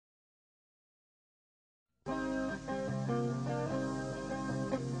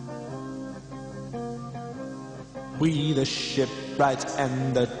We the shipwrights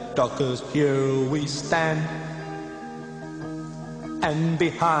and the dockers, here we stand. And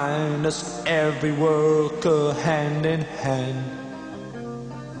behind us every worker, hand in hand.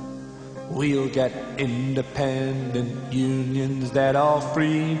 We'll get independent unions that are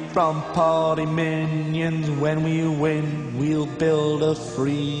free from party minions. When we win, we'll build a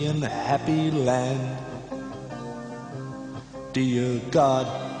free and happy land. Dear God,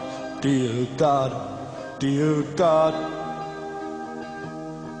 dear God, dear God,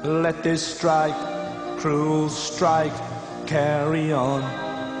 let this strike, cruel strike, carry on.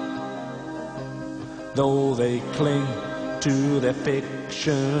 Though they cling to their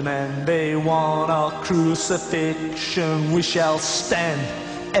fiction and they want our crucifixion, we shall stand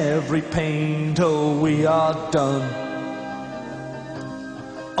every pain till we are done.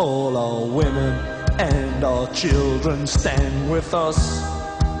 All our women and our children stand with us,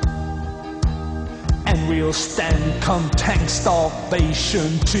 and we'll stand come tank,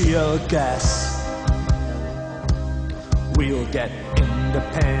 starvation, tear gas. We'll get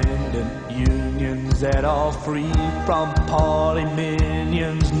independent unions that are free from party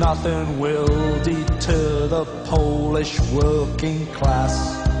minions. Nothing will deter the Polish working class.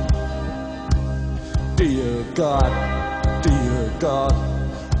 Dear God, dear God,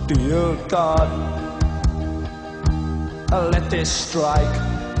 dear God, let this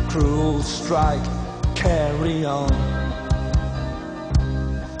strike, cruel strike, carry on.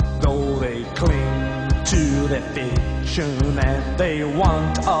 Though they cling to their fiction and they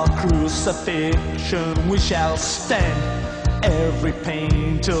want our crucifixion, we shall stand every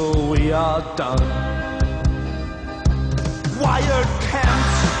pain till we are done. Wired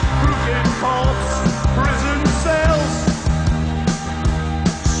camps, broken corpse, prison cells,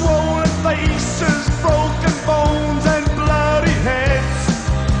 swollen faces, broken bones and bloody heads.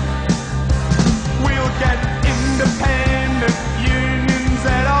 We'll get independent unions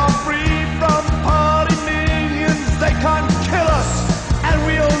that are free from party minions. They can't kill us, and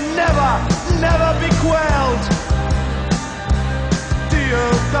we'll never, never be quelled. Dear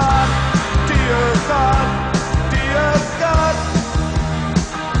God, dear God, dear God,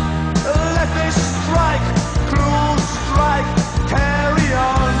 let this strike, cruel strike, carry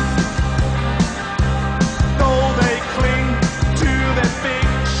on. Though they cling to their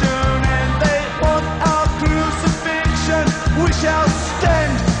fiction and they want our crucifixion, we shall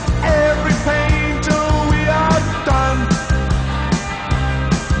stand every pain till we are done.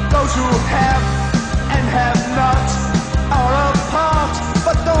 Those who have and have not are apart,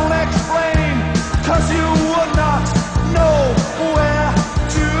 but don't explain, 'cause you would not know where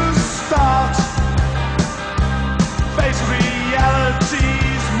to start. Face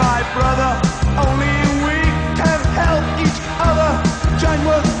realities, my brother, only we can help each other. Join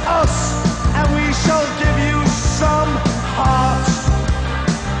with us and we shall give you some heart.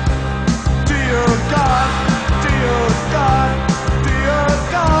 Dear God, dear God, dear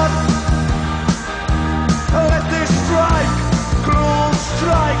God, let this strike, cruel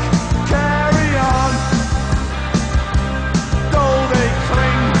strike, carry on. Though they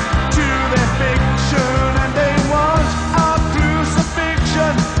cling to their fiction and they want our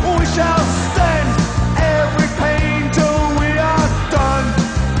crucifixion, we shall stand every pain till we are done.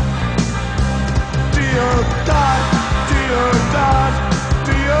 Dear God, dear God,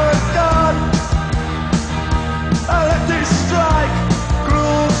 dear God, let this strike,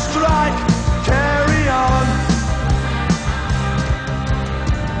 cruel strike, carry on.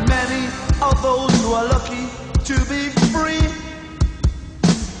 Many of those who are lucky to be free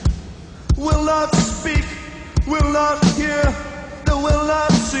will not speak, will not hear, they will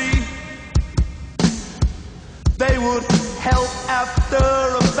not see. They would help after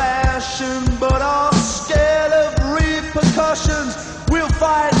a fashion, but are scared of repercussions. We'll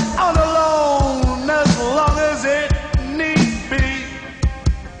fight on alone as long as it need be.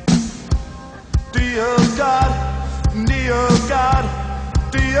 Dear God, dear God,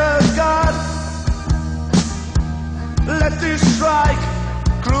 dear God, let this strike,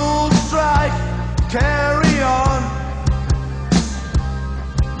 cruel strike, carry on.